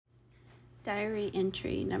Diary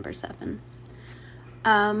entry number 7.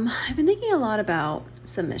 I've been thinking a lot about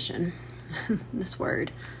submission, this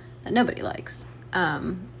word that nobody likes. I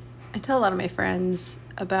tell a lot of my friends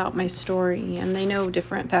about my story, and they know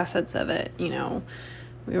different facets of it. You know,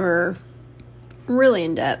 we were really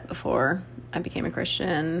in debt before I became a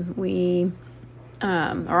Christian.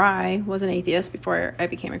 I was an atheist before I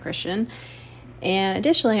became a Christian. And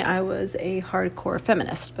additionally, I was a hardcore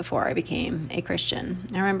feminist before I became a Christian.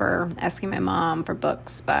 I remember asking my mom for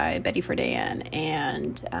books by Betty Friedan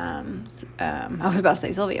and I was about to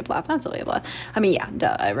say Sylvia Plath, not Sylvia Plath. I mean, yeah,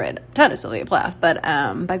 duh, I read a ton of Sylvia Plath, but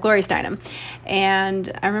by Gloria Steinem.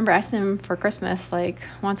 And I remember asking them for Christmas, like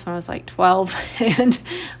once when I was like 12, and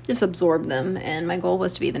just absorbed them. And my goal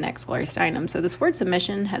was to be the next Gloria Steinem. So this word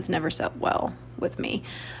submission has never sat well with me.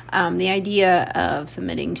 The idea of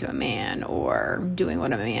submitting to a man or doing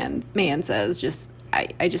what a man says,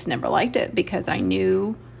 I just never liked it, because I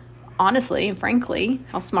knew, honestly and frankly,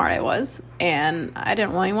 how smart I was, and I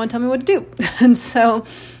didn't want anyone to tell me what to do. And so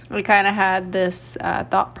I kind of had this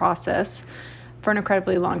thought process for an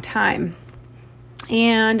incredibly long time.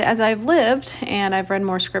 And as I've lived and I've read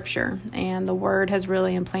more scripture and the word has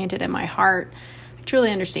really implanted in my heart, I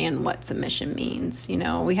truly understand what submission means. You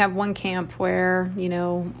know, we have one camp where,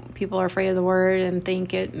 people are afraid of the word and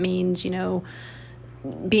think it means,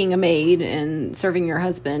 being a maid and serving your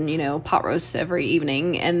husband, pot roast every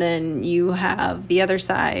evening. And then you have the other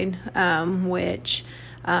side, which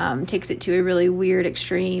takes it to a really weird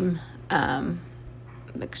extreme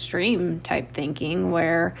type thinking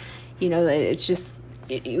where, it's just,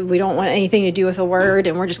 we don't want anything to do with a word,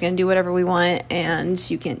 and we're just going to do whatever we want,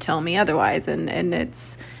 and you can't tell me otherwise. And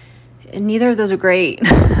neither of those are great.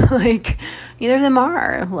 Like, neither of them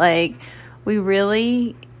are. Like, we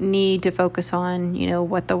really need to focus on,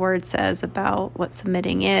 what the word says about what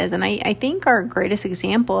submitting is. And I think our greatest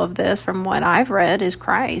example of this from what I've read is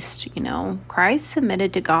Christ. Christ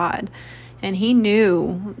submitted to God, and he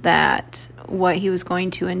knew that what he was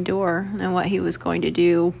going to endure and what he was going to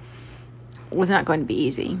do was not going to be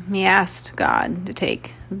easy. He asked God to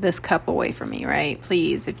take this cup away from me, right?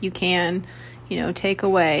 Please, if you can, take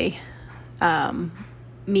away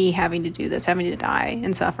me having to do this, having to die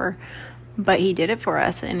and suffer. But he did it for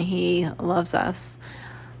us, and he loves us.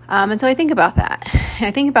 And so I think about that.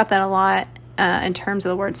 I think about that a lot in terms of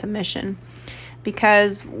the word submission.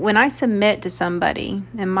 Because when I submit to somebody,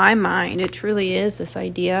 in my mind, it truly is this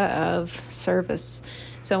idea of service.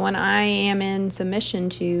 So when I am in submission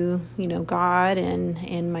to, God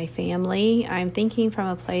and my family, I'm thinking from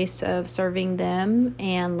a place of serving them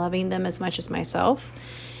and loving them as much as myself,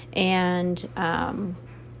 and,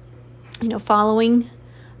 following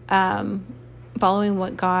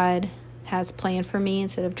what God has planned for me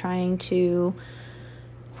instead of trying to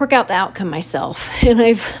work out the outcome myself. And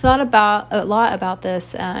I've thought a lot about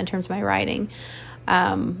this in terms of my writing.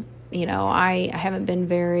 I haven't been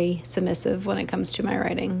very submissive when it comes to my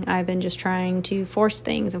writing. I've been just trying to force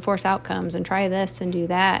things and force outcomes and try this and do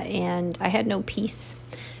that. And I had no peace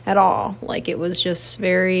at all. Like, it was just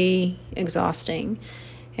very exhausting.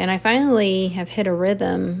 And I finally have hit a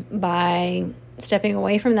rhythm by stepping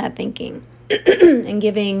away from that thinking and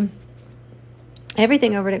giving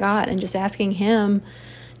everything over to God and just asking him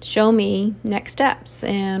show me next steps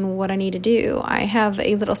and what I need to do. I have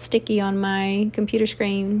a little sticky on my computer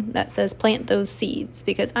screen that says plant those seeds,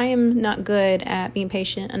 because I am not good at being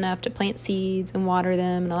patient enough to plant seeds and water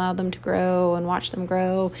them and allow them to grow and watch them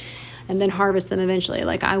grow and then harvest them eventually.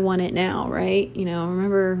 Like, I want it now, right?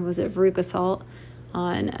 Remember, was it Veruca Salt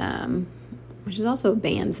on, which is also a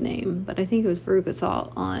band's name, but I think it was Veruca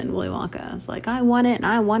Salt on Willy Wonka. It's like, I want it and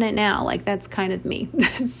I want it now. Like, that's kind of me.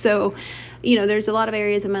 So, there's a lot of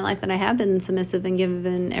areas in my life that I have been submissive and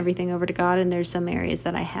given everything over to God, and there's some areas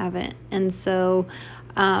that I haven't. And so,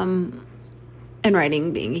 and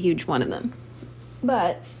writing being a huge one of them.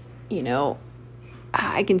 But,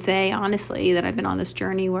 I can say honestly that I've been on this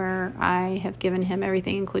journey where I have given him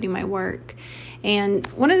everything, including my work. And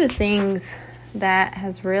one of the things that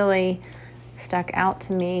has really stuck out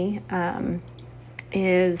to me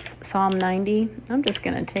is Psalm 90. I'm just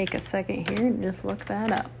going to take a second here and just look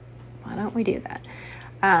that up. Why don't we do that?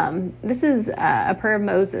 This is a prayer of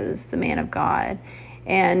Moses, the man of God.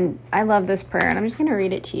 And I love this prayer, and I'm just going to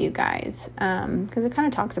read it to you guys because it kind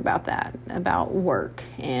of talks about that, about work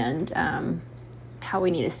and how we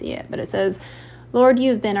need to see it. But it says, Lord,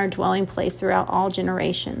 you have been our dwelling place throughout all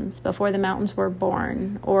generations, before the mountains were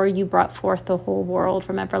born, or you brought forth the whole world.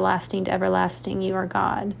 From everlasting to everlasting, you are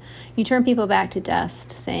God. You turn people back to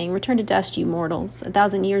dust, saying, return to dust, you mortals.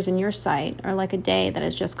 1,000 years in your sight are like a day that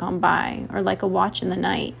has just gone by, or like a watch in the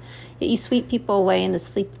night. Yet you sweep people away in the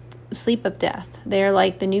sleep sleep of death. They are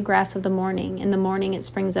like the new grass of the morning. In the morning it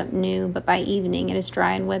springs up new, but by evening it is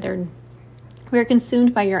dry and withered. We are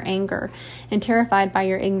consumed by your anger and terrified by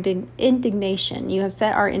your indignation. You have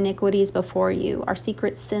set our iniquities before you, our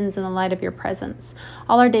secret sins in the light of your presence.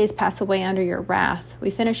 All our days pass away under your wrath. We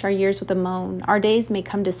finish our years with a moan. Our days may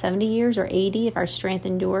come to 70 years or 80 if our strength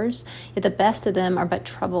endures, yet the best of them are but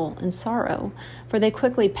trouble and sorrow, for they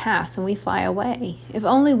quickly pass and we fly away. If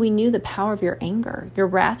only we knew the power of your anger. Your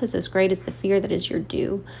wrath is as great as the fear that is your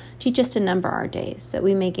due. Teach us to number our days, that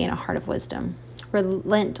we may gain a heart of wisdom.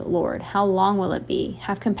 Relent, Lord. How long will it be?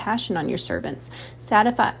 Have compassion on your servants.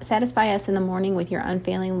 Satisfy us in the morning with your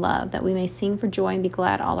unfailing love, that we may sing for joy and be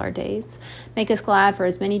glad all our days. Make us glad for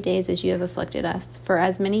as many days as you have afflicted us, for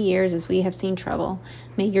as many years as we have seen trouble.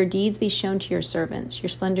 May your deeds be shown to your servants, your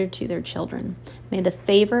splendor to their children. May the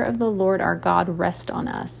favor of the Lord our God rest on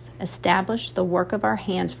us. Establish the work of our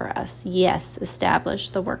hands for us. Yes, establish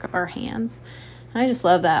the work of our hands. I just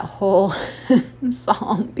love that whole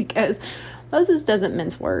psalm, because Moses doesn't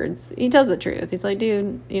mince words. He tells the truth. He's like,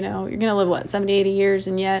 dude, you're going to live, 70, 80 years,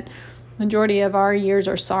 and yet majority of our years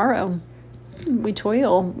are sorrow. We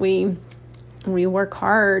toil. We work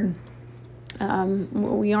hard.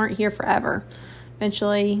 We aren't here forever.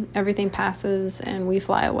 Eventually, everything passes, and we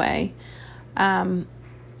fly away.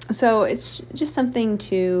 So it's just something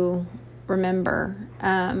to remember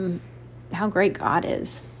how great God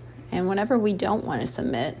is. And whenever we don't want to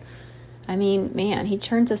submit, he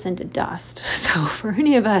turns us into dust. So for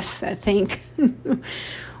any of us that think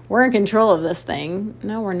we're in control of this thing,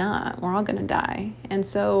 no, we're not. We're all going to die. And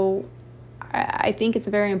so I think it's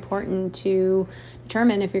very important to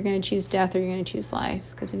determine if you're going to choose death or you're going to choose life.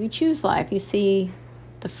 Because if you choose life, you see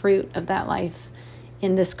the fruit of that life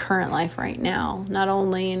in this current life right now, not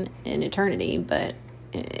only in eternity, but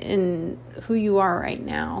in who you are right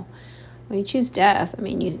now. When you choose death,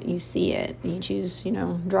 you see it. You choose,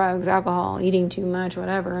 drugs, alcohol, eating too much,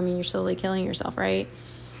 whatever. You're slowly killing yourself, right?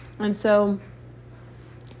 And so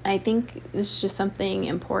I think this is just something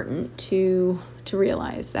important to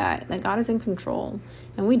realize that God is in control,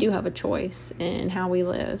 and we do have a choice in how we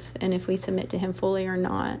live and if we submit to him fully or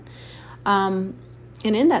not. And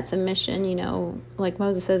in that submission, like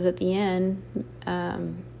Moses says at the end,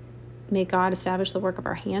 may God establish the work of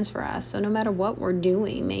our hands for us. So no matter what we're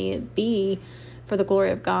doing, may it be for the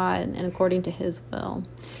glory of God and according to his will.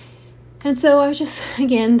 And so I was just,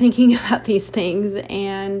 again, thinking about these things.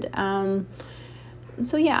 And I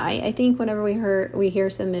think whenever we hear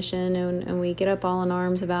submission and we get up all in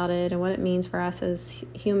arms about it and what it means for us as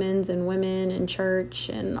humans and women and church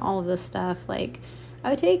and all of this stuff, I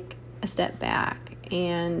would take a step back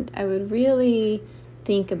and I would really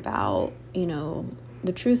think about,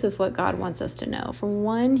 the truth of what God wants us to know. For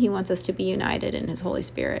one, he wants us to be united in his Holy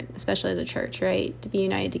Spirit, especially as a church, right? To be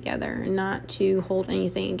united together and not to hold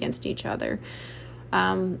anything against each other.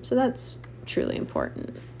 So that's truly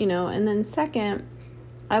important, And then second,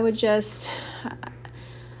 I would just,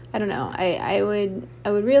 I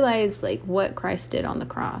would realize what Christ did on the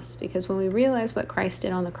cross, because when we realize what Christ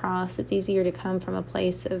did on the cross, it's easier to come from a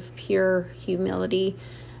place of pure humility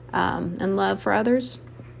and love for others.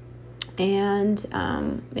 And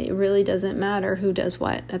it really doesn't matter who does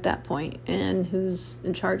what at that point and who's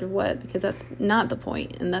in charge of what, because that's not the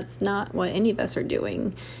point, and that's not what any of us are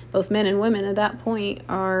doing. Both men and women at that point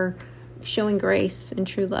are showing grace and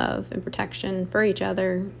true love and protection for each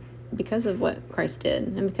other because of what Christ did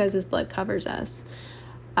and because his blood covers us.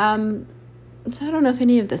 So I don't know if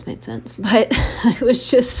any of this made sense, but I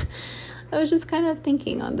was just kind of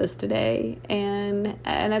thinking on this today, and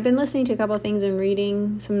I've been listening to a couple of things and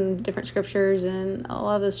reading some different scriptures, and a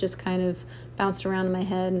lot of this just kind of bounced around in my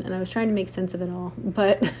head, and I was trying to make sense of it all.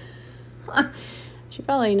 But you should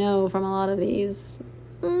probably know from a lot of these,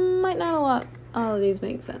 might not all of these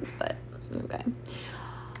make sense, but okay.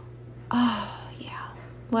 Oh, yeah.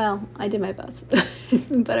 Well, I did my best,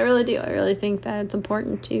 but I really do. I really think that it's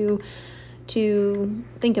important to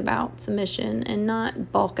think about submission and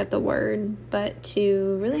not balk at the word, but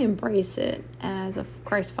to really embrace it as a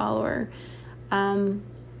Christ follower.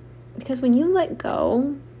 Because when you let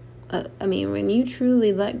go, when you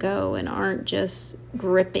truly let go and aren't just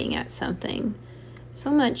gripping at something,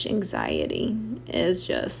 so much anxiety is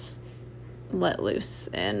just let loose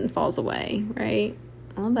and falls away, right?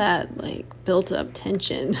 All that built up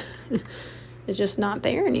tension is just not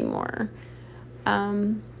there anymore.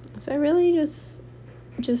 So I really just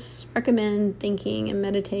recommend thinking and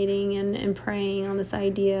meditating and praying on this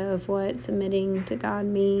idea of what submitting to God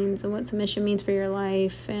means and what submission means for your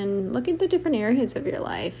life, and look at the different areas of your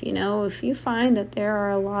life. If you find that there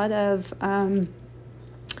are a lot of,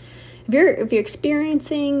 if if you're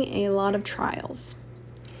experiencing a lot of trials,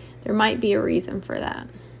 there might be a reason for that.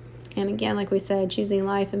 And again, like we said, choosing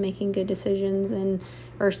life and making good decisions and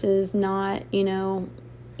versus not,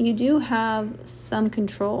 you do have some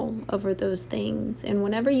control over those things. And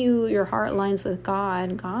whenever your heart aligns with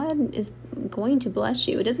God, God is going to bless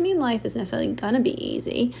you. It doesn't mean life is necessarily going to be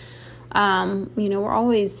easy. We're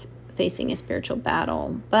always facing a spiritual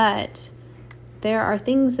battle, but there are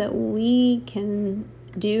things that we can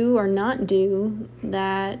do or not do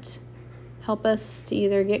that help us to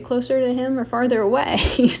either get closer to Him or farther away.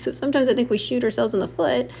 So sometimes I think we shoot ourselves in the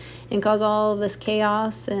foot and cause all of this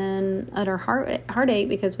chaos and utter heartache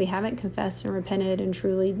because we haven't confessed and repented and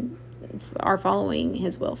truly are following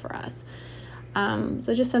His will for us.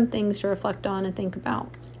 So just some things to reflect on and think about.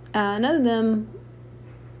 None of them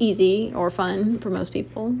easy or fun for most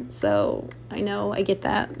people. So I know I get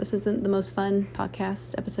that. This isn't the most fun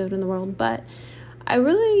podcast episode in the world, but I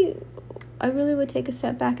really would take a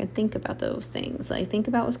step back and think about those things. Like, think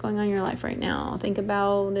about what's going on in your life right now. Think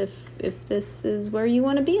about if this is where you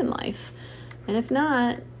want to be in life. And if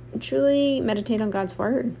not, truly meditate on God's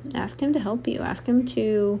word. Ask Him to help you. Ask Him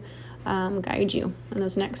to guide you in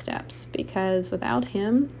those next steps. Because without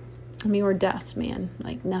Him, we're dust, man.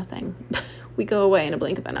 Like nothing. We go away in a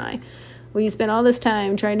blink of an eye. We spend all this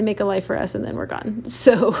time trying to make a life for us and then we're gone.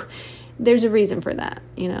 So there's a reason for that,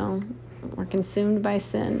 We're consumed by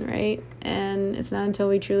sin, right? And it's not until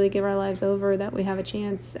we truly give our lives over that we have a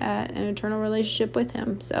chance at an eternal relationship with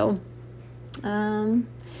Him. So, there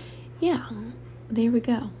we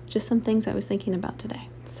go. Just some things I was thinking about today.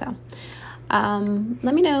 So,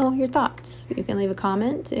 let me know your thoughts. You can leave a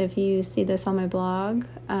comment if you see this on my blog.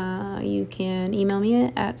 You can email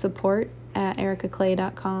me at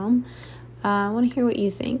support@ericaclay.com. I want to hear what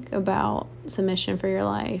you think about submission for your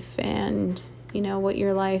life and, what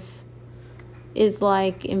your life is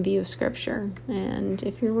like in view of Scripture and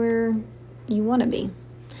if you're where you want to be.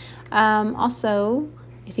 Also,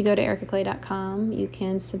 if you go to ericaclay.com, you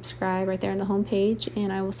can subscribe right there on the homepage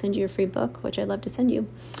and I will send you a free book, which I'd love to send you.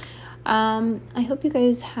 I hope you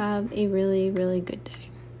guys have a really, really good day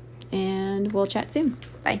and we'll chat soon.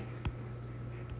 Bye.